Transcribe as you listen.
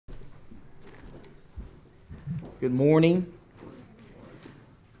Good morning.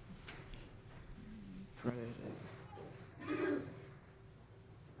 Let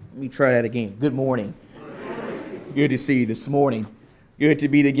me try that again. Good morning. Good to see you this morning. Good to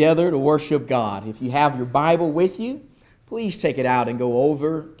be together to worship God. If you have your Bible with you, please take it out and go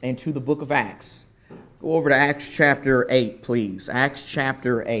over into the book of Acts. Go over to Acts chapter 8, please. Acts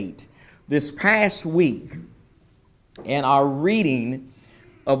chapter 8. This past week, in our reading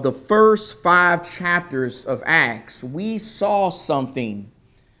of the first 5 chapters of Acts, we saw something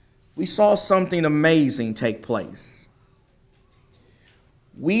amazing take place.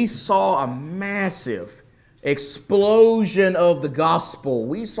 We saw a massive explosion of the gospel.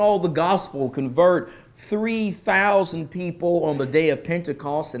 We saw the gospel convert 3,000 people on the day of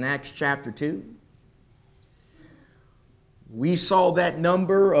Pentecost in Acts chapter 2. We saw that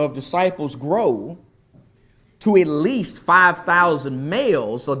number of disciples grow to at least 5,000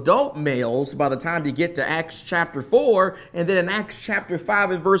 males, adult males, by the time you get to Acts chapter 4. And then in Acts chapter 5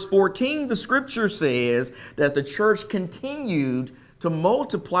 and verse 14, the scripture says that the church continued to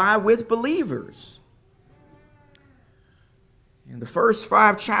multiply with believers. In the first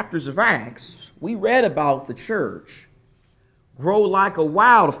 5 chapters of Acts, we read about the church grow like a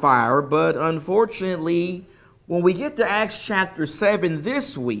wildfire, but unfortunately, when we get to Acts chapter 7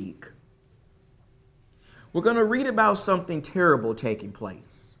 this week, we're going to read about something terrible taking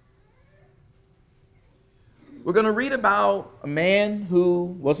place. We're going to read about a man who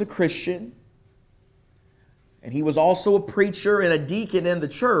was a Christian, and he was also a preacher and a deacon in the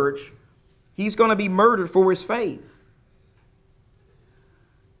church. He's going to be murdered for his faith.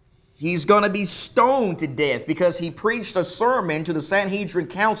 He's going to be stoned to death because he preached a sermon to the Sanhedrin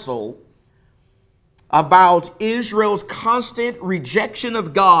Council about Israel's constant rejection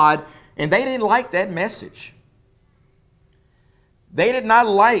of God, and they didn't like that message. They did not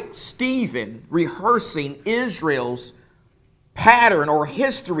like Stephen rehearsing Israel's pattern or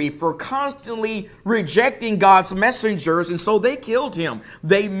history for constantly rejecting God's messengers, and so they killed him.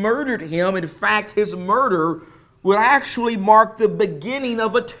 They murdered him. In fact, his murder would actually mark the beginning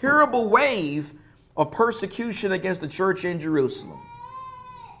of a terrible wave of persecution against the church in Jerusalem.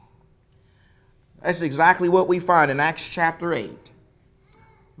 That's exactly what we find in Acts chapter 8,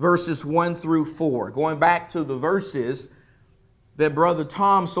 verses 1 through 4. Going back to the verses that Brother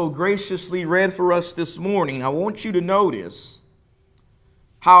Tom so graciously read for us this morning, I want you to notice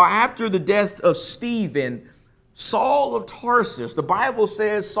how after the death of Stephen, Saul of Tarsus, the Bible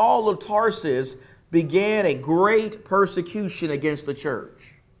says Saul of Tarsus began a great persecution against the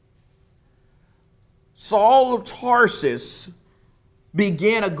church. Saul of Tarsus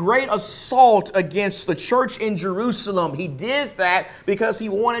began a great assault against the church in Jerusalem. He did that because he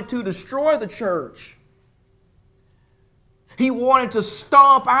wanted to destroy the church. He wanted to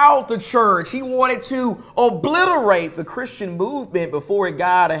stomp out the church. He wanted to obliterate the Christian movement before it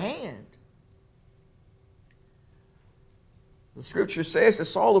got out of hand. The scripture says that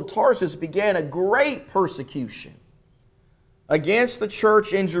Saul of Tarsus began a great persecution against the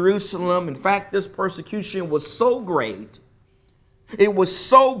church in Jerusalem. In fact, this persecution was so great, it was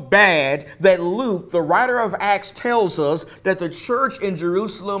so bad that Luke, the writer of Acts, tells us that the church in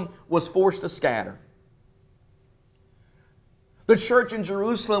Jerusalem was forced to scatter. The church in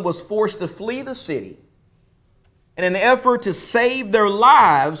Jerusalem was forced to flee the city in an effort to save their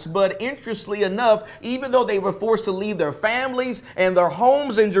lives. But interestingly enough, even though they were forced to leave their families and their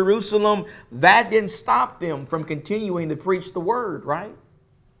homes in Jerusalem, that didn't stop them from continuing to preach the word, right?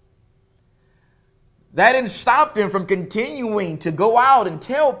 That didn't stop them from continuing to go out and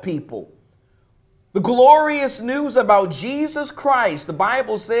tell people the glorious news about Jesus Christ. The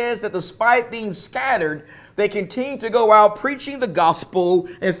Bible says that despite being scattered, they continue to go out preaching the gospel.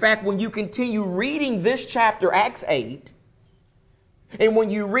 In fact, when you continue reading this chapter, Acts 8, and when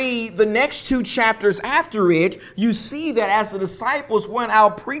you read the next 2 chapters after it, you see that as the disciples went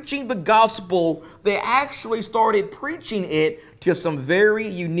out preaching the gospel, they actually started preaching it to some very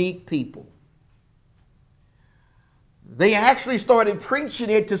unique people. They actually started preaching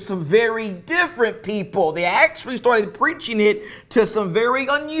it to some very different people. They actually started preaching it to some very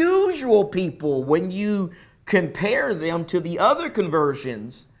unusual people when you compare them to the other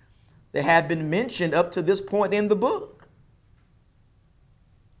conversions that have been mentioned up to this point in the book.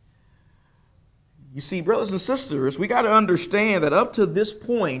 You see, brothers and sisters, we got to understand that up to this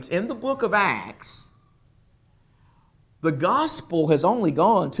point in the book of Acts, the gospel has only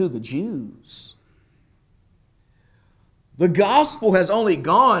gone to the Jews. The gospel has only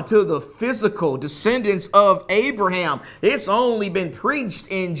gone to the physical descendants of Abraham. It's only been preached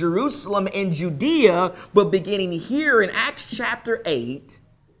in Jerusalem and Judea, but beginning here in Acts chapter 8,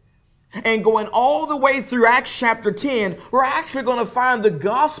 And going all the way through Acts chapter 10, we're actually going to find the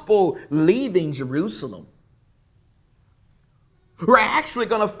gospel leaving Jerusalem. We're actually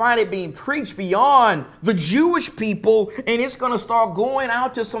going to find it being preached beyond the Jewish people, and it's going to start going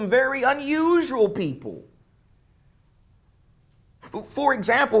out to some very unusual people. For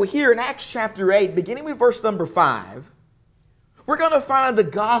example, here in Acts chapter 8, beginning with verse number 5, we're going to find the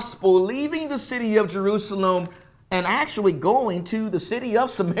gospel leaving the city of Jerusalem and actually going to the city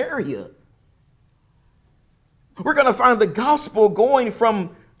of Samaria. We're going to find the gospel going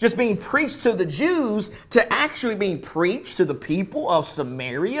from just being preached to the Jews to actually being preached to the people of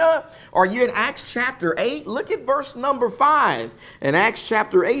Samaria. Are you in Acts chapter 8? Look at verse number 5. In Acts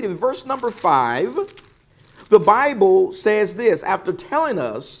chapter 8 and verse number 5, the Bible says this, after telling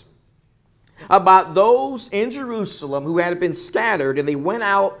us about those in Jerusalem who had been scattered and they went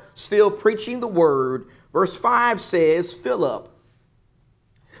out still preaching the word. Verse 5 says, Philip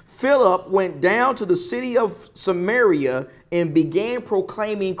went down to the city of Samaria and began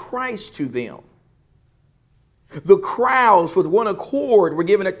proclaiming Christ to them. The crowds with one accord were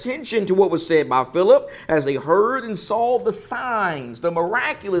giving attention to what was said by Philip as they heard and saw the signs, the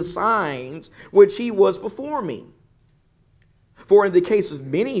miraculous signs which he was performing. For in the case of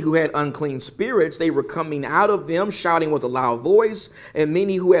many who had unclean spirits, they were coming out of them shouting with a loud voice, and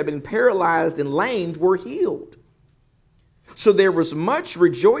many who had been paralyzed and lamed were healed. So there was much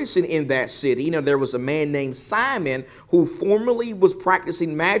rejoicing in that city. Now there was a man named Simon who formerly was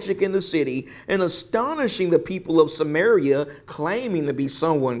practicing magic in the city and astonishing the people of Samaria, claiming to be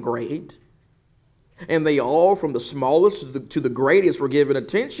someone great. And they all, from the smallest to the greatest, were giving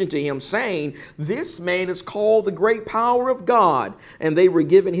attention to him, saying, this man is called the great power of God. And they were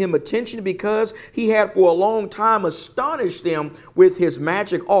giving him attention because he had for a long time astonished them with his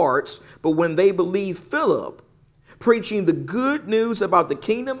magic arts. But when they believed Philip, preaching the good news about the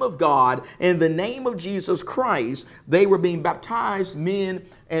kingdom of God in the name of Jesus Christ, they were being baptized, men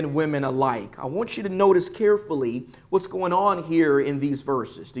and women alike. I want you to notice carefully what's going on here in these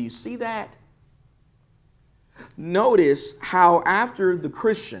verses. Do you see that? Notice how after the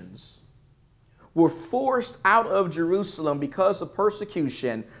Christians were forced out of Jerusalem because of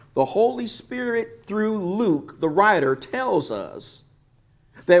persecution, the Holy Spirit, through Luke, the writer, tells us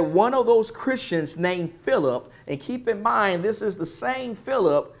that one of those Christians named Philip, and keep in mind, this is the same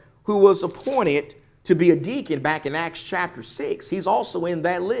Philip who was appointed to be a deacon back in Acts chapter 6. He's also in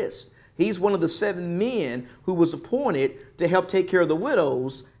that list. He's one of the 7 men who was appointed to help take care of the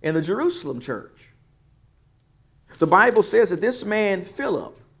widows in the Jerusalem church. The Bible says that this man,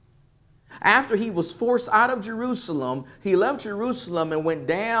 Philip, after he was forced out of Jerusalem, he left Jerusalem and went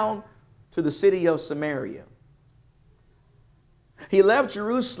down to the city of Samaria. He left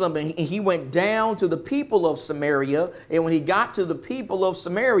Jerusalem and he went down to the people of Samaria. And when he got to the people of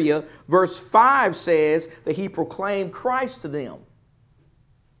Samaria, verse 5 says that he proclaimed Christ to them.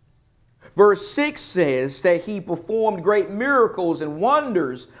 Verse 6 says that he performed great miracles and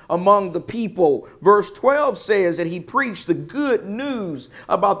wonders among the people. Verse 12 says that he preached the good news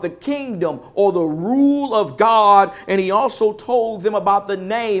about the kingdom or the rule of God. And he also told them about the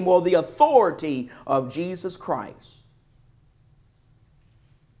name or the authority of Jesus Christ.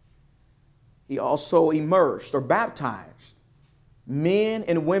 He also immersed or baptized men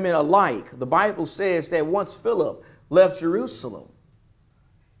and women alike. The Bible says that once Philip left Jerusalem,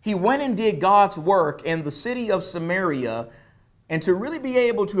 he went and did God's work in the city of Samaria. And to really be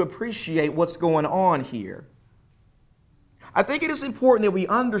able to appreciate what's going on here, I think it is important that we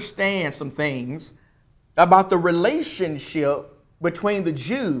understand some things about the relationship between the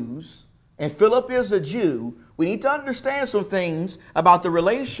Jews, and Philip is a Jew. We need to understand some things about the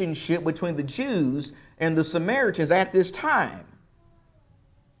relationship between the Jews and the Samaritans at this time.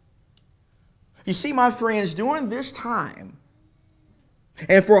 You see, my friends, during this time,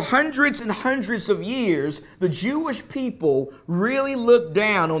 and for hundreds and hundreds of years, the Jewish people really looked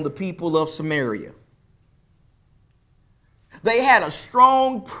down on the people of Samaria. They had a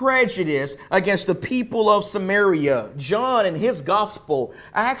strong prejudice against the people of Samaria. John in his gospel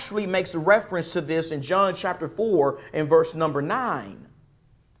actually makes a reference to this in John chapter 4 and verse number 9.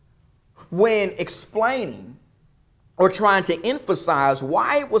 When explaining or trying to emphasize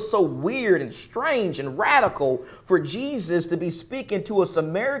why it was so weird and strange and radical for Jesus to be speaking to a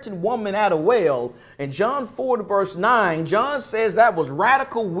Samaritan woman at a well. In John 4 verse 9, John says that was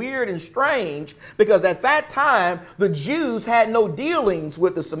radical, weird, and strange because at that time, the Jews had no dealings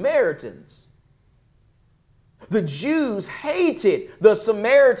with the Samaritans. The Jews hated the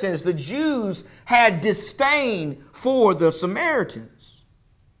Samaritans. The Jews had disdain for the Samaritans.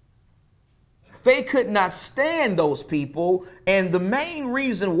 They could not stand those people, and the main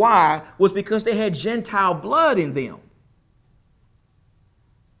reason why was because they had Gentile blood in them.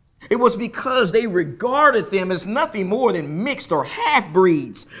 It was because they regarded them as nothing more than mixed or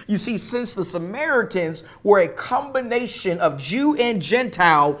half-breeds. You see, since the Samaritans were a combination of Jew and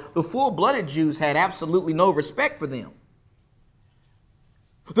Gentile, the full-blooded Jews had absolutely no respect for them.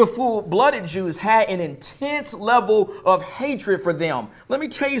 The full-blooded Jews had an intense level of hatred for them. Let me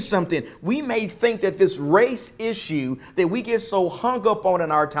tell you something. We may think that this race issue that we get so hung up on in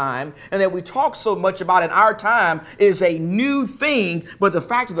our time and that we talk so much about in our time is a new thing, but the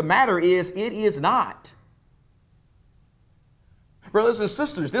fact of the matter is it is not. Brothers and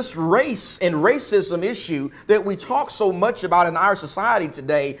sisters, this race and racism issue that we talk so much about in our society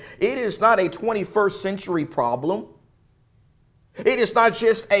today, it is not a 21st century problem. It is not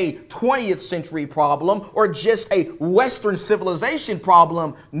just a 20th century problem or just a Western civilization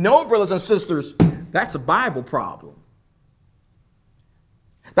problem. No, brothers and sisters, that's a Bible problem.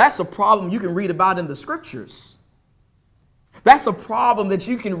 That's a problem you can read about in the scriptures. That's a problem that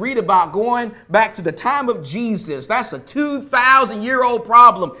you can read about going back to the time of Jesus. That's a 2,000-year-old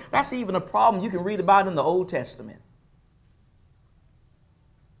problem. That's even a problem you can read about in the Old Testament.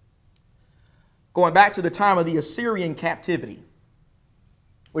 Going back to the time of the Assyrian captivity,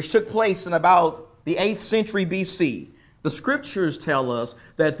 which took place in about the 8th century BC. The scriptures tell us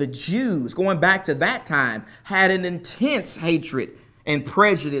that the Jews, going back to that time, had an intense hatred and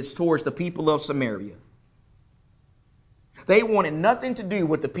prejudice towards the people of Samaria. They wanted nothing to do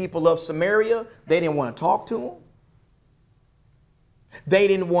with the people of Samaria. They didn't want to talk to them. They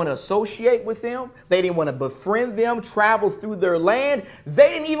didn't want to associate with them. They didn't want to befriend them, travel through their land. They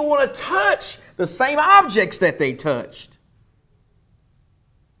didn't even want to touch the same objects that they touched.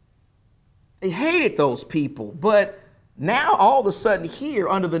 They hated those people, but now all of a sudden here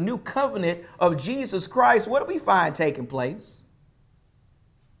under the new covenant of Jesus Christ, what do we find taking place?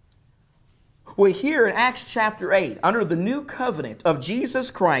 Well, here in Acts chapter 8, under the new covenant of Jesus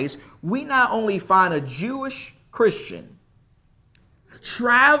Christ, we not only find a Jewish Christian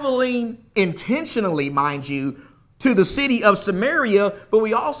traveling intentionally, mind you, to the city of Samaria, but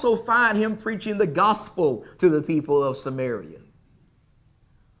we also find him preaching the gospel to the people of Samaria.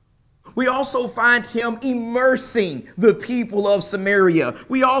 We also find him immersing the people of Samaria.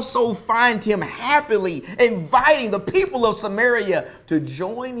 We also find him happily inviting the people of Samaria to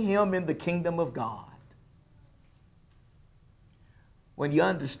join him in the kingdom of God. When you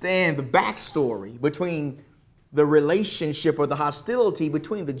understand the backstory between the relationship or the hostility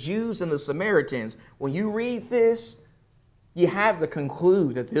between the Jews and the Samaritans, when you read this, you have to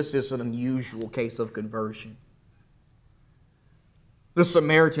conclude that this is an unusual case of conversion. The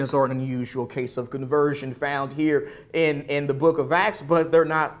Samaritans are an unusual case of conversion found here in the book of Acts, but they're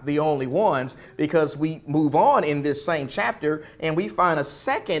not the only ones, because we move on in this same chapter and we find a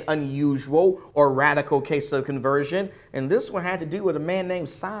second unusual or radical case of conversion, and this one had to do with a man named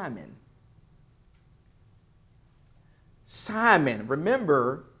Simon. Simon,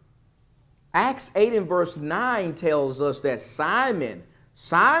 remember, Acts 8 and verse 9 tells us that Simon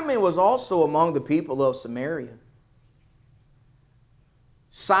was also among the people of Samaria.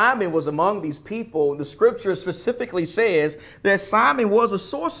 Simon was among these people. The scripture specifically says that Simon was a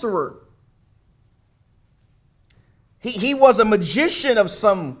sorcerer. He was a magician of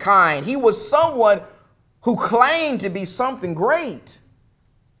some kind. He was someone who claimed to be something great.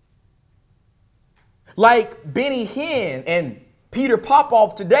 Like Benny Hinn and Peter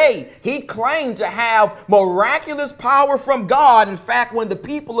Popoff today, he claimed to have miraculous power from God. In fact, when the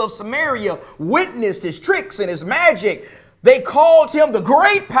people of Samaria witnessed his tricks and his magic, they called him the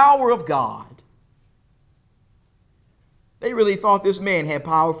great power of God. They really thought this man had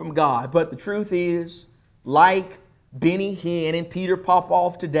power from God. But the truth is, like Benny Hinn and Peter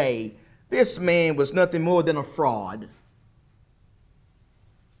Popoff today, this man was nothing more than a fraud.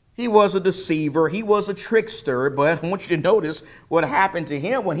 He was a deceiver. He was a trickster. But I want you to notice what happened to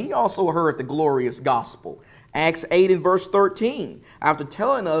him when he also heard the glorious gospel. Acts 8 and verse 13, after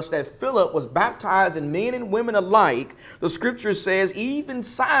telling us that Philip was baptizing men and women alike, the scripture says even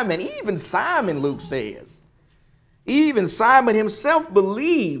Simon, Luke says, even Simon himself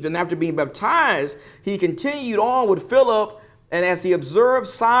believed, and after being baptized, he continued on with Philip, and as he observed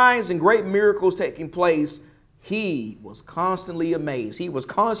signs and great miracles taking place, he was constantly amazed. He was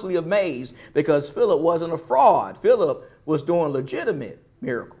constantly amazed because Philip wasn't a fraud. Philip was doing legitimate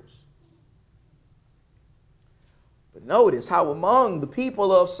miracles. But notice how among the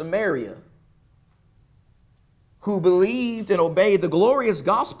people of Samaria who believed and obeyed the glorious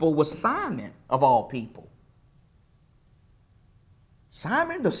gospel was Simon, of all people.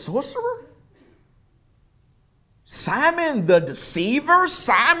 Simon the sorcerer? Simon the deceiver,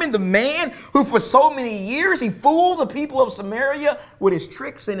 Simon the man who for so many years he fooled the people of Samaria with his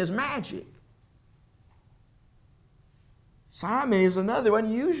tricks and his magic. Simon is another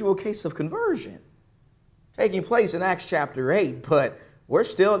unusual case of conversion taking place in Acts chapter 8, but we're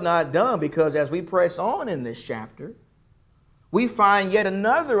still not done, because as we press on in this chapter, we find yet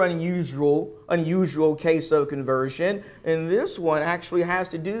another unusual case of conversion, and this one actually has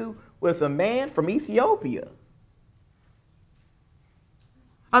to do with a man from Ethiopia.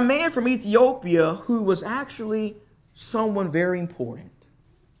 A man from Ethiopia who was actually someone very important.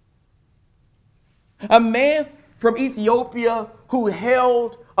 A man from Ethiopia who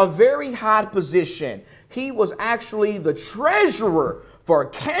held a very high position. He was actually the treasurer for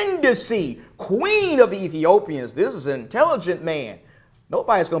Candace, queen of the Ethiopians. This is an intelligent man.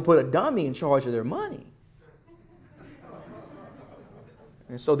 Nobody's going to put a dummy in charge of their money.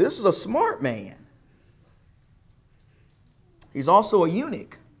 And so this is a smart man. He's also a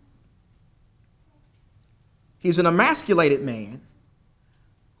eunuch. He's an emasculated man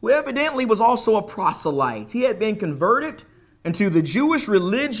who evidently was also a proselyte. He had been converted into the Jewish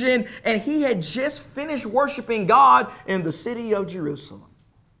religion, and he had just finished worshiping God in the city of Jerusalem.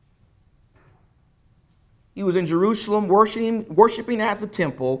 He was in Jerusalem worshiping at the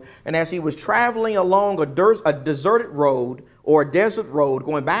temple, and as he was traveling along a deserted road or a desert road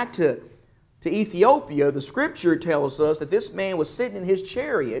going back to Ethiopia, the scripture tells us that this man was sitting in his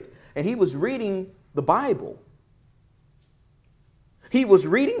chariot and he was reading the Bible. He was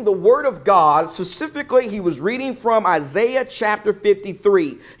reading the Word of God. Specifically, he was reading from Isaiah chapter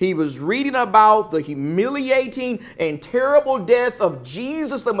 53. He was reading about the humiliating and terrible death of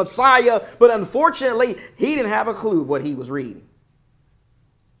Jesus the Messiah, but unfortunately, he didn't have a clue what he was reading.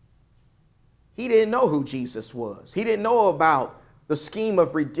 He didn't know who Jesus was. He didn't know about the scheme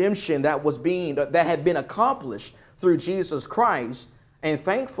of redemption that had been accomplished through Jesus Christ. And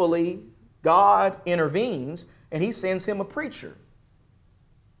thankfully, God intervenes and he sends him a preacher.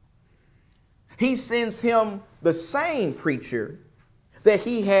 He sends him the same preacher that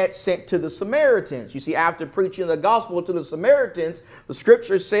he had sent to the Samaritans. You see, after preaching the gospel to the Samaritans, the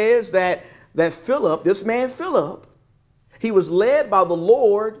scripture says that Philip, this man Philip, he was led by the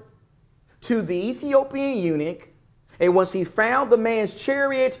Lord to the Ethiopian eunuch. And once he found the man's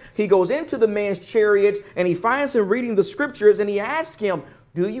chariot, he goes into the man's chariot and he finds him reading the scriptures, and he asks him,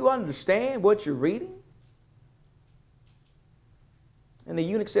 "Do you understand what you're reading?" And the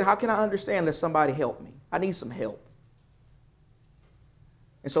eunuch said, "How can I understand unless somebody help me? I need some help."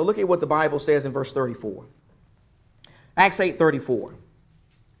 And so look at what the Bible says in verse 34. Acts 8:34.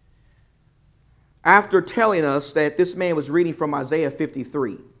 After telling us that this man was reading from Isaiah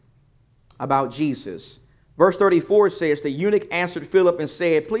 53 about Jesus, verse 34 says, "The eunuch answered Philip and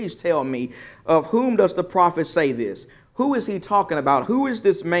said, 'Please tell me, of whom does the prophet say this? Who is he talking about? Who is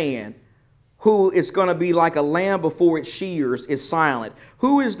this man who is going to be like a lamb before its shears is silent?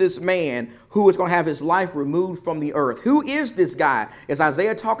 Who is this man who is going to have his life removed from the earth? Who is this guy?'" Is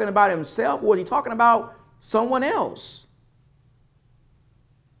Isaiah talking about himself, or was he talking about someone else?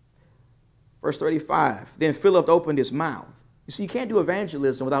 Verse 35, "Then Philip opened his mouth." You see, you can't do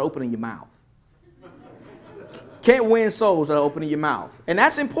evangelism without opening your mouth. Can't win souls without opening your mouth. And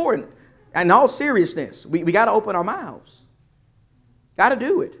that's important. In all seriousness, we got to open our mouths. Got to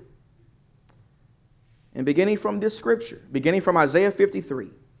do it. And beginning from this scripture, beginning from Isaiah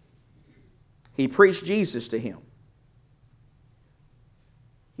 53, he preached Jesus to him.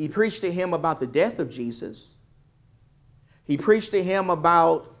 He preached to him about the death of Jesus. He preached to him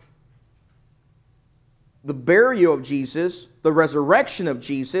about the burial of Jesus, the resurrection of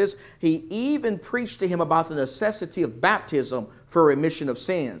Jesus. He even preached to him about the necessity of baptism for remission of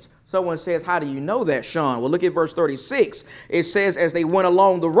sins. Someone says, "How do you know that, Shawn?" Well, look at verse 36. It says, "As they went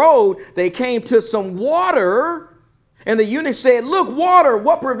along the road, they came to some water, and the eunuch said, 'Look, water,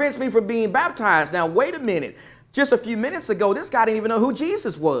 what prevents me from being baptized?'" Now, wait a minute. Just a few minutes ago, this guy didn't even know who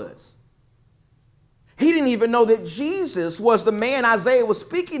Jesus was. He didn't even know that Jesus was the man Isaiah was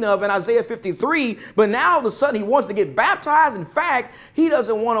speaking of in Isaiah 53, but now all of a sudden he wants to get baptized. In fact, he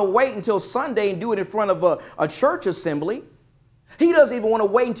doesn't want to wait until Sunday and do it in front of a church assembly. He doesn't even want to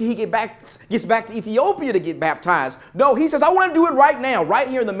wait until he gets back to Ethiopia to get baptized. No, he says, "I want to do it right now, right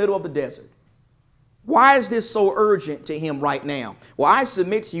here in the middle of the desert." Why is this so urgent to him right now? Well, I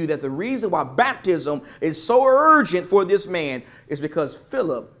submit to you that the reason why baptism is so urgent for this man is because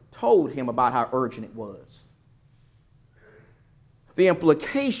Philip told him about how urgent it was. The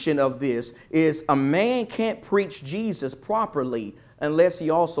implication of this is a man can't preach Jesus properly unless he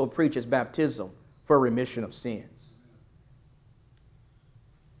also preaches baptism for remission of sins.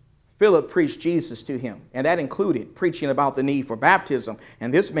 Philip preached Jesus to him, and that included preaching about the need for baptism.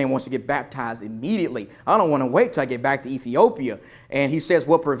 And this man wants to get baptized immediately. I don't want to wait till I get back to Ethiopia. And he says,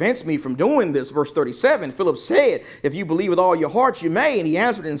 what prevents me from doing this? Verse 37, Philip said, if you believe with all your heart, you may. And he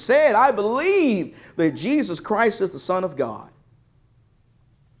answered and said, I believe that Jesus Christ is the Son of God.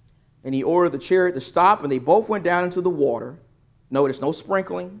 And he ordered the chariot to stop, and they both went down into the water. Notice, no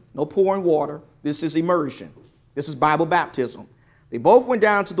sprinkling, no pouring water. This is immersion. This is Bible baptism. They both went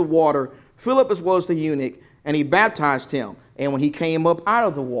down to the water, Philip as well as the eunuch, and he baptized him. And when he came up out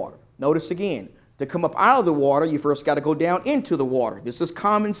of the water, notice again, to come up out of the water, you first got to go down into the water. This is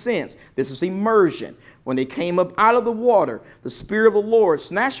common sense. This is immersion. When they came up out of the water, the Spirit of the Lord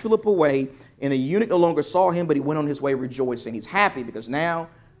snatched Philip away, and the eunuch no longer saw him, but he went on his way rejoicing. He's happy because now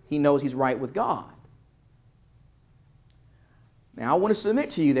he knows he's right with God. Now, I want to submit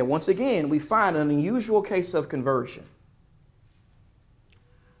to you that once again, we find an unusual case of conversion.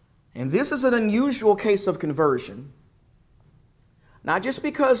 And this is an unusual case of conversion, not just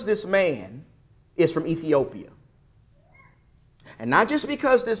because this man is from Ethiopia, and not just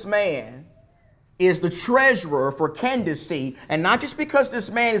because this man is the treasurer for Candace, and not just because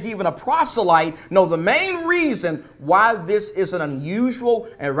this man is even a proselyte. No, the main reason why this is an unusual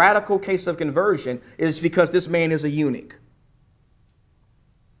and radical case of conversion is because this man is a eunuch.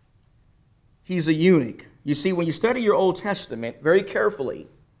 He's a eunuch. You see, when you study your Old Testament very carefully,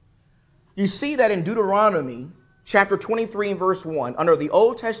 you see that in Deuteronomy chapter 23 and verse 1, under the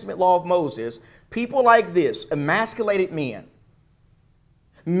Old Testament law of Moses, people like this, emasculated men,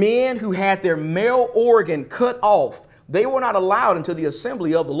 men who had their male organ cut off, they were not allowed into the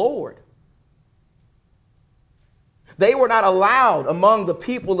assembly of the Lord. They were not allowed among the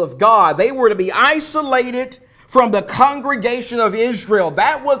people of God. They were to be isolated from the congregation of Israel.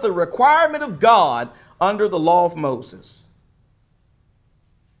 That was the requirement of God under the law of Moses.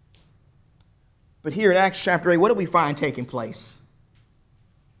 But here in Acts chapter 8, what do we find taking place?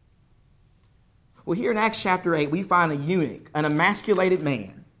 Well, here in Acts chapter 8, we find a eunuch, an emasculated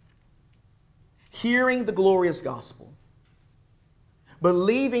man, hearing the glorious gospel,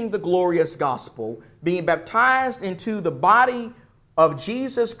 believing the glorious gospel, being baptized into the body of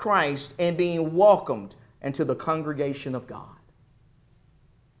Jesus Christ, and being welcomed into the congregation of God.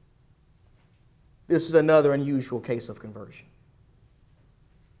 This is another unusual case of conversion.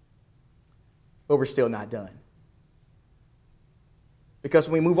 But we're still not done. Because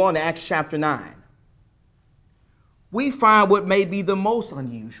when we move on to Acts chapter 9, we find what may be the most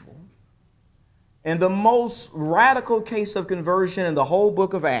unusual and the most radical case of conversion in the whole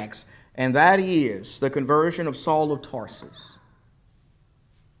book of Acts, and that is the conversion of Saul of Tarsus.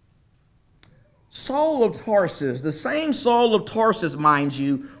 Saul of Tarsus, the same Saul of Tarsus, mind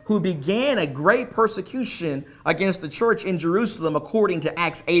you, who began a great persecution against the church in Jerusalem according to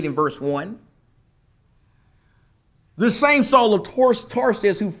Acts 8 and verse 1. The same Saul of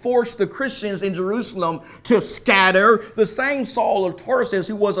Tarsus who forced the Christians in Jerusalem to scatter. The same Saul of Tarsus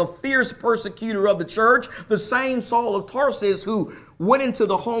who was a fierce persecutor of the church. The same Saul of Tarsus who went into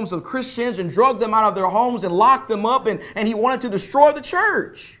the homes of Christians and drug them out of their homes and locked them up, and he wanted to destroy the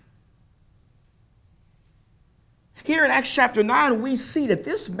church. Here in Acts chapter 9, we see that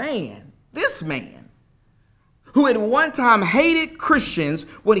this man, who at one time hated Christians,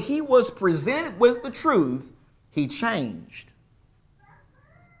 when he was presented with the truth, he changed.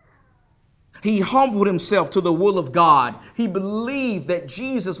 He humbled himself to the will of God. He believed that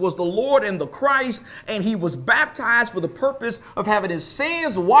Jesus was the Lord and the Christ, and he was baptized for the purpose of having his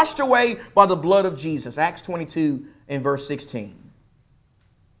sins washed away by the blood of Jesus. Acts 22 and verse 16.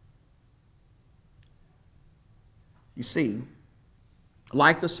 You see,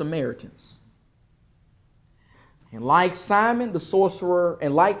 like the Samaritans, and like Simon the sorcerer,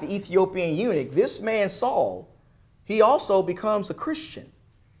 and like the Ethiopian eunuch, this man Saul, he also becomes a Christian.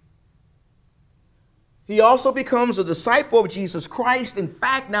 He also becomes a disciple of Jesus Christ. In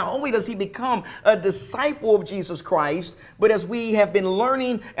fact, not only does he become a disciple of Jesus Christ, but as we have been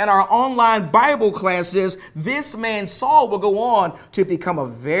learning in our online Bible classes, this man Saul will go on to become a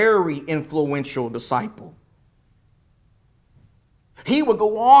very influential disciple. He would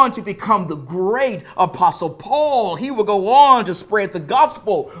go on to become the great Apostle Paul. He would go on to spread the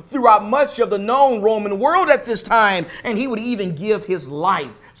gospel throughout much of the known Roman world at this time. And he would even give his life,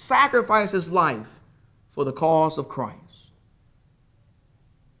 sacrifice his life for the cause of Christ.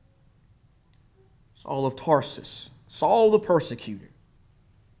 Saul of Tarsus, Saul the persecutor.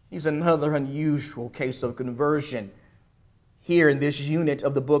 He's another unusual case of conversion here in this unit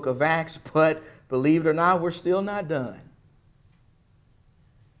of the book of Acts. But believe it or not, we're still not done.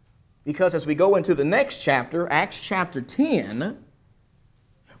 Because as we go into the next chapter, Acts chapter 10,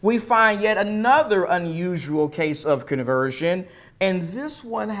 we find yet another unusual case of conversion, and this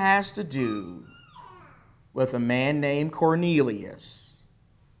one has to do with a man named Cornelius.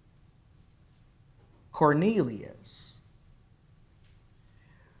 Cornelius.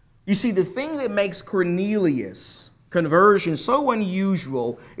 You see, the thing that makes Cornelius' conversion so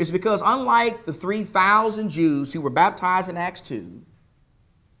unusual is because unlike the 3,000 Jews who were baptized in Acts 2,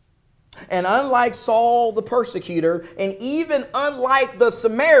 and unlike Saul the persecutor, and even unlike the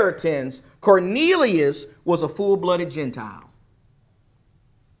Samaritans, Cornelius was a full-blooded Gentile.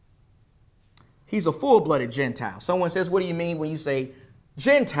 He's a full-blooded Gentile. Someone says, what do you mean when you say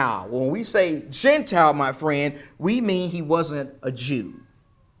Gentile? Well, when we say Gentile, my friend, we mean he wasn't a Jew.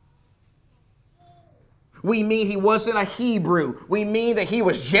 We mean he wasn't a Hebrew. We mean that he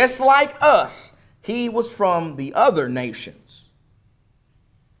was just like us. He was from the other nations.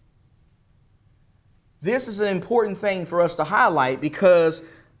 This is an important thing for us to highlight because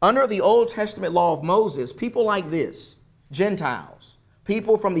under the Old Testament law of Moses, people like this, Gentiles,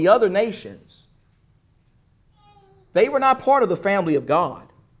 people from the other nations, they were not part of the family of God.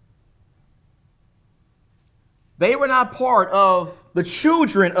 They were not part of the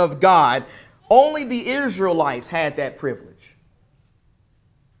children of God. Only the Israelites had that privilege.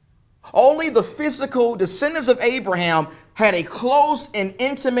 Only the physical descendants of Abraham had a close and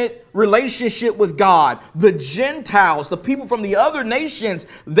intimate relationship with God. The Gentiles, the people from the other nations,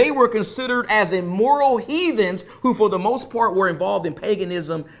 they were considered as immoral heathens who for the most part were involved in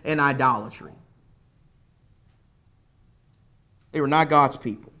paganism and idolatry. They were not God's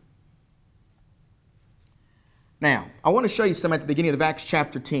people. Now, I want to show you some at the beginning of Acts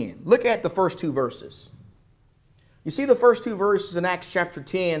chapter 10. Look at the first two verses. You see the first two verses in Acts chapter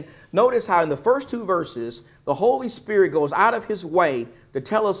 10. Notice how in the first two verses, the Holy Spirit goes out of his way to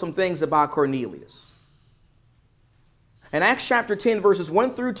tell us some things about Cornelius. In Acts chapter 10, verses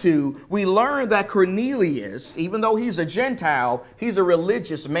 1 through 2, we learn that Cornelius, even though he's a Gentile, he's a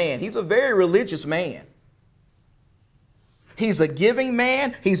religious man. He's a very religious man. He's a giving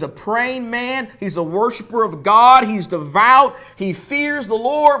man. He's a praying man. He's a worshiper of God. He's devout. He fears the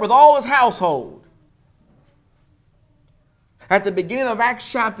Lord with all his household. At the beginning of Acts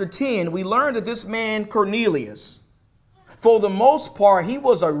chapter 10, we learned that this man Cornelius, for the most part, he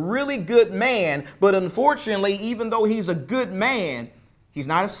was a really good man. But unfortunately, even though he's a good man, he's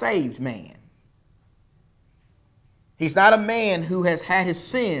not a saved man. He's not a man who has had his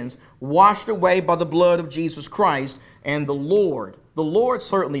sins washed away by the blood of Jesus Christ and the Lord. The Lord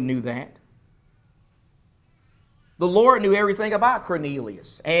certainly knew that. The Lord knew everything about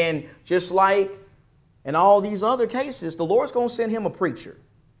Cornelius. And just like in all these other cases, the Lord's going to send him a preacher.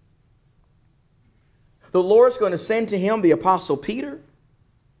 The Lord's going to send to him the Apostle Peter.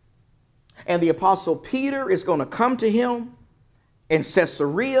 And the Apostle Peter is going to come to him in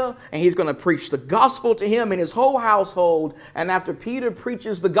Caesarea, and he's going to preach the gospel to him and his whole household. And after Peter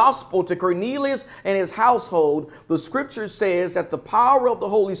preaches the gospel to Cornelius and his household, the scripture says that the power of the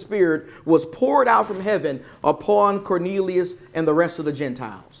Holy Spirit was poured out from heaven upon Cornelius and the rest of the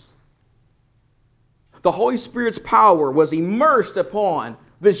Gentiles. The Holy Spirit's power was immersed upon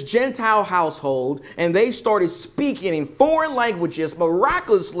this Gentile household, and they started speaking in foreign languages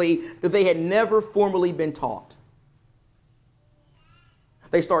miraculously that they had never formerly been taught.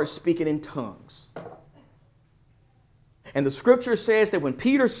 They started speaking in tongues. And the scripture says that when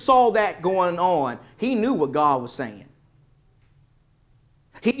Peter saw that going on, he knew what God was saying.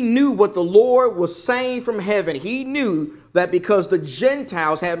 He knew what the Lord was saying from heaven. He knew that because the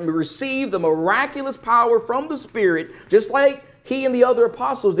Gentiles had received the miraculous power from the Spirit, just like he and the other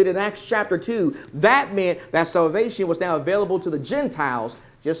apostles did in Acts chapter 2, that meant that salvation was now available to the Gentiles,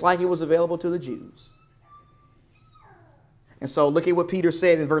 just like it was available to the Jews. And so look at what Peter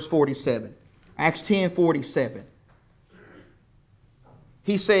said in verse 47. Acts 10:47.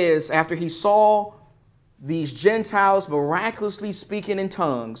 He says, after he saw these Gentiles miraculously speaking in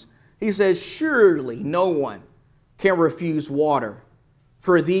tongues, he says, surely no one can refuse water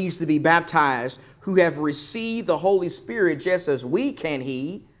for these to be baptized who have received the Holy Spirit just as we can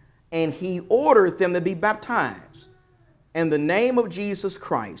he. And he ordered them to be baptized in the name of Jesus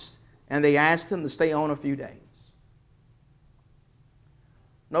Christ. And they asked him to stay on a few days.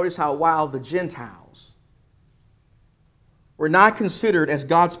 Notice how while the Gentiles were not considered as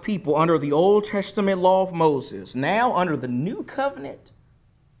God's people under the Old Testament law of Moses, now under the new covenant,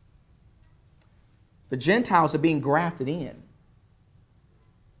 the Gentiles are being grafted in.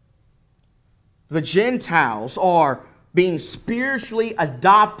 The Gentiles are being spiritually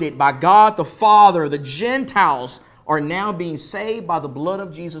adopted by God the Father. The Gentiles are now being saved by the blood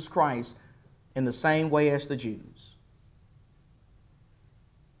of Jesus Christ in the same way as the Jews.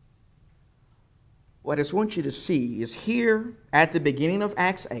 what I just want you to see is here at the beginning of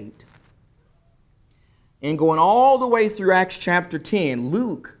Acts 8 and going all the way through Acts chapter 10,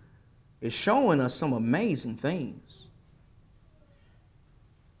 Luke is showing us some amazing things.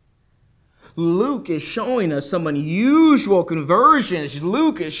 Luke is showing us some unusual conversions.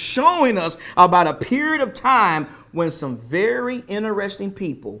 Luke is showing us about a period of time when some very interesting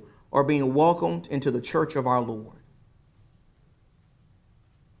people are being welcomed into the church of our Lord.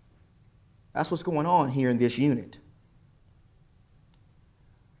 That's what's going on here in this unit.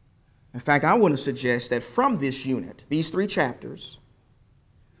 In fact, I want to suggest that from this unit, these 3 chapters,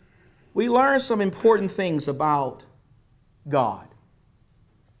 we learn some important things about God.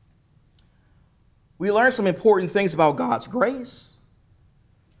 We learn some important things about God's grace.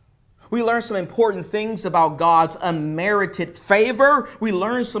 We learn some important things about God's unmerited favor. We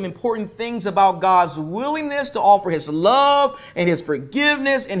learn some important things about God's willingness to offer His love and His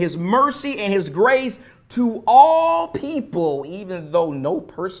forgiveness and His mercy and His grace to all people, even though no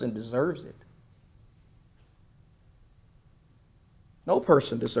person deserves it. No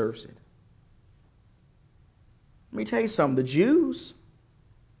person deserves it. Let me tell you something. The Jews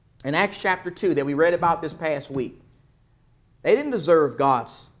in Acts chapter 2 that we read about this past week, they didn't deserve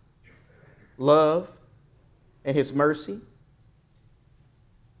God's love and His mercy.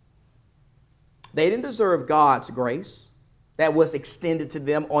 They didn't deserve God's grace that was extended to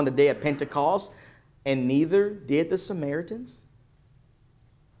them on the day of Pentecost, and neither did the Samaritans.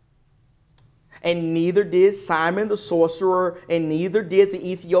 And neither did Simon the sorcerer, and neither did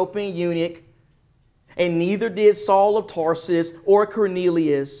the Ethiopian eunuch, and neither did Saul of Tarsus or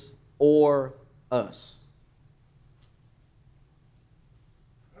Cornelius or us.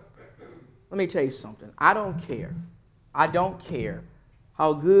 Let me tell you something. I don't care. I don't care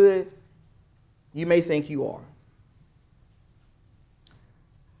how good you may think you are.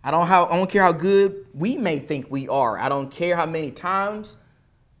 I don't care how good we may think we are. I don't care how many times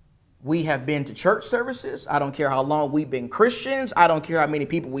we have been to church services. I don't care how long we've been Christians. I don't care how many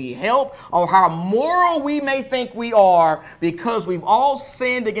people we help or how moral we may think we are, because we've all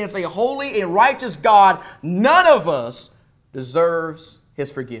sinned against a holy and righteous God. None of us deserves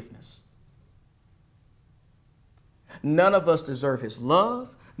His forgiveness. None of us deserve His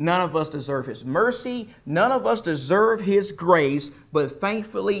love. None of us deserve His mercy. None of us deserve His grace. But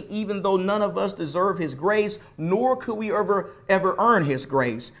thankfully, even though none of us deserve His grace, nor could we ever earn His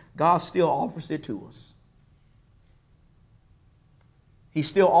grace, God still offers it to us. He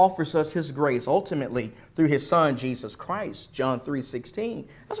still offers us His grace, ultimately through His Son, Jesus Christ. John 3:16.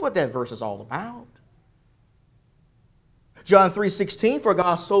 That's what that verse is all about. John 3:16, for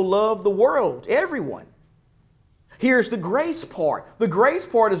God so loved the world, everyone. Here's the grace part. The grace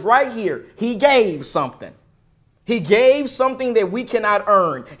part is right here. He gave something. He gave something that we cannot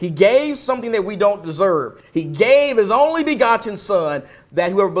earn. He gave something that we don't deserve. He gave His only begotten Son,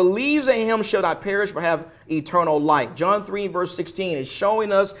 that whoever believes in Him shall not perish but have eternal life. John 3 verse 16 is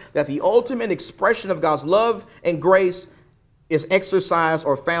showing us that the ultimate expression of God's love and grace is exercised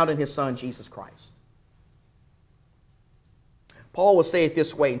or found in His Son, Jesus Christ. Paul will say it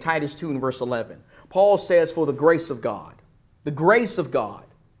this way in Titus 2 and verse 11. Paul says, for the grace of God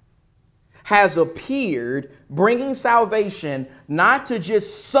has appeared, bringing salvation not to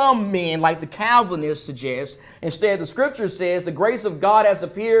just some men like the Calvinists suggest. Instead, the Scripture says the grace of God has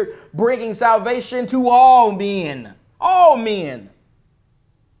appeared, bringing salvation to all men. All men.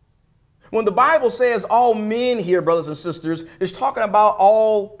 When the Bible says all men here, brothers and sisters, it's talking about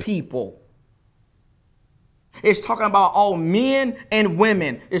all people. It's talking about all men and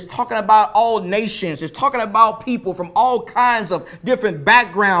women. It's talking about all nations. It's talking about people from all kinds of different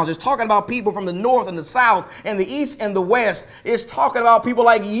backgrounds. It's talking about people from the north and the south and the east and the west. It's talking about people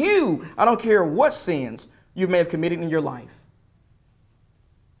like you. I don't care what sins you may have committed in your life.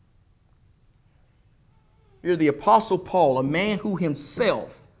 You're the Apostle Paul, a man who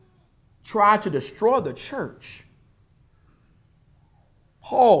himself tried to destroy the church.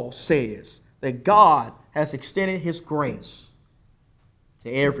 Paul says that God has extended His grace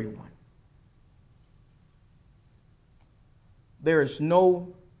to everyone. There is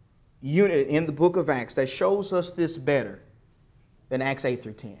no unit in the book of Acts that shows us this better than Acts 8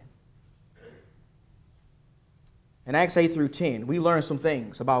 through 10. In Acts 8 through 10, we learn some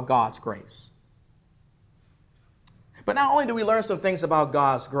things about God's grace. But not only do we learn some things about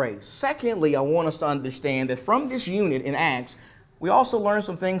God's grace, secondly, I want us to understand that from this unit in Acts, we also learn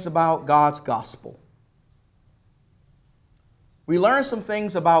some things about God's gospel. We learn some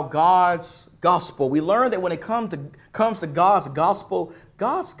things about God's gospel. We learn that when it comes to God's gospel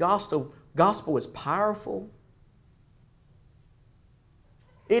is powerful.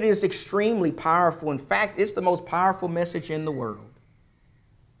 It is extremely powerful. In fact, it's the most powerful message in the world.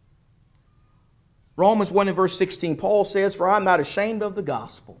 Romans 1 and verse 16, Paul says, "For I'm not ashamed of the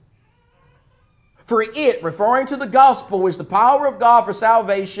gospel. For it," referring to the gospel, "is the power of God for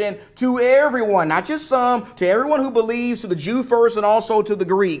salvation to everyone," not just some, to everyone who believes, to the Jew first and also to the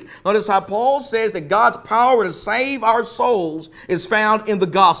Greek. Notice how Paul says that God's power to save our souls is found in the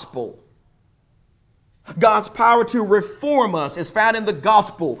gospel. God's power to reform us is found in the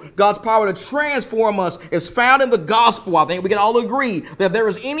gospel. God's power to transform us is found in the gospel. I think we can all agree that if there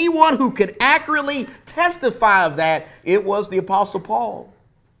was anyone who could accurately testify of that, it was the Apostle Paul.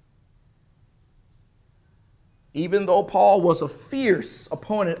 Even though Paul was a fierce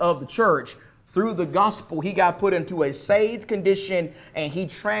opponent of the church, through the gospel, he got put into a saved condition and he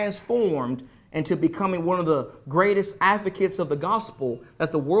transformed into becoming one of the greatest advocates of the gospel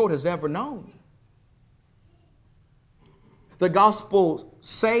that the world has ever known. The gospel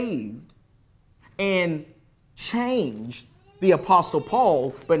saved and changed the Apostle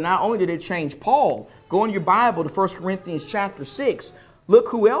Paul, but not only did it change Paul, go in your Bible to 1 Corinthians chapter 6. Look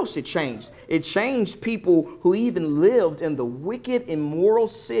who else it changed. It changed people who even lived in the wicked, immoral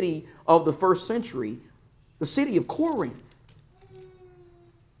city of the first century, the city of Corinth.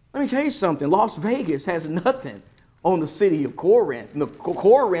 Let me tell you something. Las Vegas has nothing on the city of Corinth.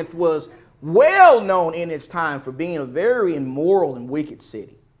 Corinth was well known in its time for being a very immoral and wicked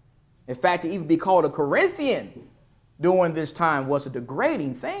city. In fact, to even be called a Corinthian during this time was a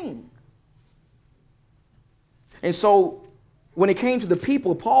degrading thing. And so when it came to the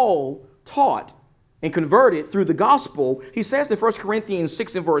people Paul taught and converted through the gospel, he says in 1 Corinthians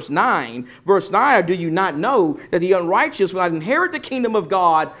 6 and verse 9, "Do you not know that the unrighteous will not inherit the kingdom of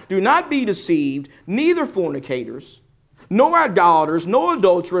God? Do not be deceived, neither fornicators, nor idolaters, nor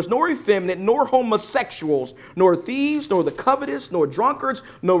adulterers, nor effeminate, nor homosexuals, nor thieves, nor the covetous, nor drunkards,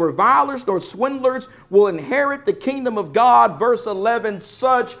 nor revilers, nor swindlers will inherit the kingdom of God." Verse 11,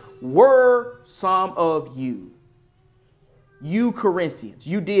 "Such were some of you." You Corinthians,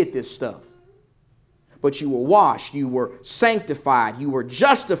 you did this stuff. But you were washed, you were sanctified, you were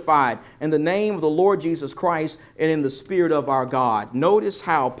justified in the name of the Lord Jesus Christ and in the Spirit of our God. Notice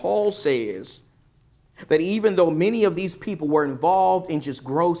how Paul says that even though many of these people were involved in just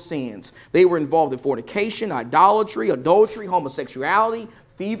gross sins, they were involved in fornication, idolatry, adultery, homosexuality,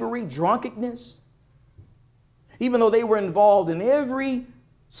 thievery, drunkenness. Even though they were involved in every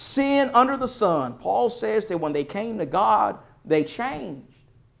sin under the sun, Paul says that when they came to God, they changed.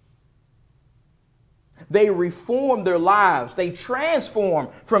 They reformed their lives. They transformed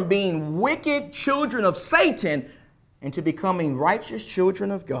from being wicked children of Satan into becoming righteous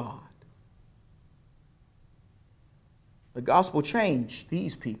children of God. The gospel changed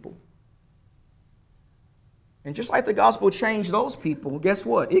these people. And just like the gospel changed those people, guess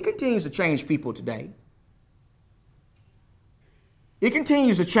what? It continues to change people today. It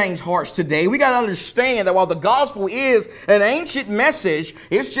continues to change hearts today. We got to understand that while the gospel is an ancient message,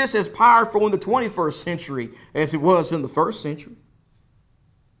 it's just as powerful in the 21st century as it was in the first century.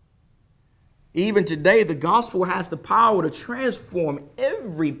 Even today, the gospel has the power to transform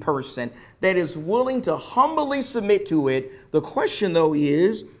every person that is willing to humbly submit to it. The question, though,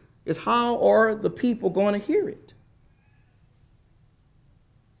 is how are the people going to hear it?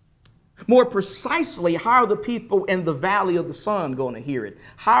 More precisely, how are the people in the valley of the sun going to hear it?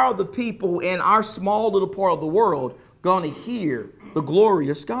 How are the people in our small little part of the world going to hear the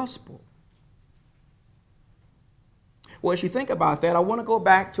glorious gospel? Well, as you think about that, I want to go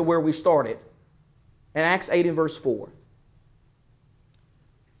back to where we started. In Acts 8 and verse 4.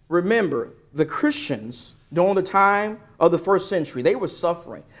 Remember, the Christians during the time of the first century, they were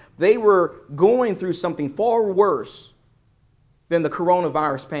suffering. They were going through something far worse than the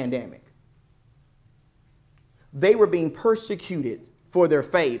coronavirus pandemic. They were being persecuted for their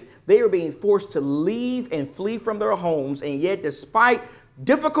faith. They were being forced to leave and flee from their homes. And yet, despite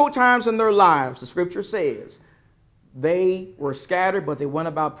difficult times in their lives, the scripture says, they were scattered, but they went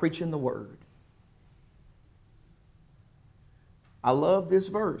about preaching the word. I love this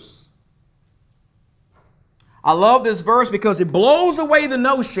verse. I love this verse because it blows away the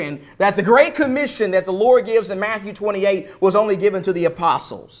notion that the Great Commission that the Lord gives in Matthew 28 was only given to the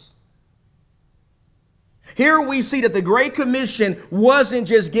apostles. Here we see that the Great Commission wasn't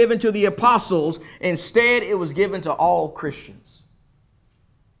just given to the apostles. Instead, it was given to all Christians.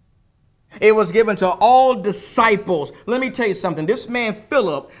 It was given to all disciples. Let me tell you something. This man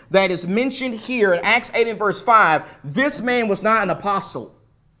Philip that is mentioned here in Acts 8 and verse 5, this man was not an apostle.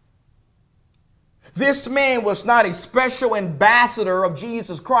 This man was not a special ambassador of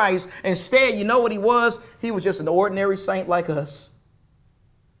Jesus Christ. Instead, you know what he was? He was just an ordinary saint like us.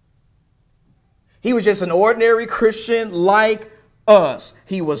 He was just an ordinary Christian like us.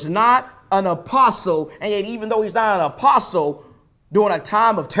 He was not an apostle, and yet even though he's not an apostle, during a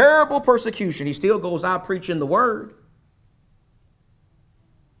time of terrible persecution, he still goes out preaching the word.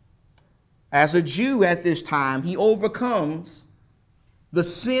 As a Jew at this time, he overcomes the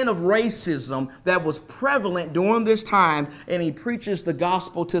sin of racism that was prevalent during this time, and he preaches the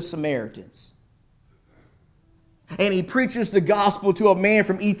gospel to Samaritans. And he preaches the gospel to a man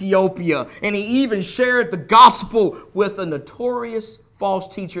from Ethiopia, and he even shared the gospel with a notorious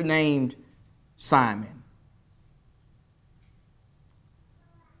false teacher named Simon.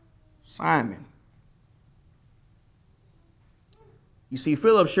 Simon. You see,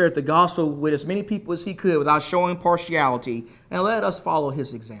 Philip shared the gospel with as many people as he could without showing partiality, and let us follow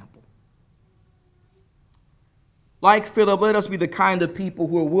his example. Like Philip, let us be the kind of people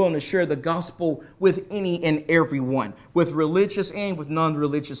who are willing to share the gospel with any and everyone, with religious and with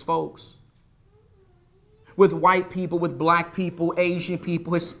non-religious folks, with white people, with black people, Asian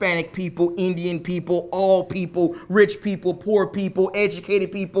people, Hispanic people, Indian people, all people, rich people, poor people,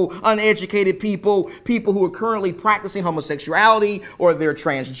 educated people, uneducated people, people who are currently practicing homosexuality, or they're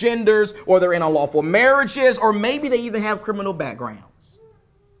transgenders, or they're in unlawful marriages, or maybe they even have criminal backgrounds.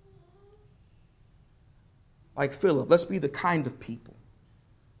 Like Philip, let's be the kind of people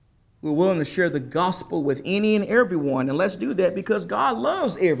who are willing to share the gospel with any and everyone, and let's do that because God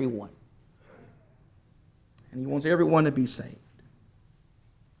loves everyone. And he wants everyone to be saved.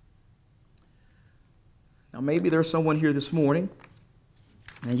 Now, maybe there's someone here this morning,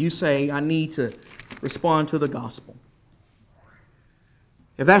 and you say, I need to respond to the gospel.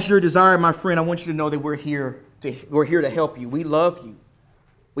 If that's your desire, my friend, I want you to know that we're here to help you. We love you.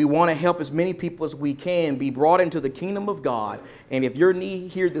 We want to help as many people as we can be brought into the kingdom of God. And if your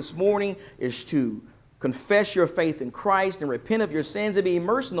need here this morning is to confess your faith in Christ and repent of your sins and be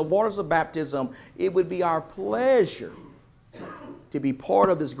immersed in the waters of baptism, it would be our pleasure to be part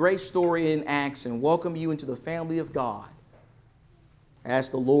of this great story in Acts and welcome you into the family of God as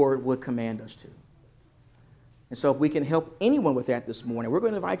the Lord would command us to. And so if we can help anyone with that this morning, we're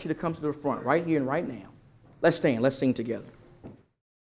going to invite you to come to the front right here and right now. Let's stand. Let's sing together.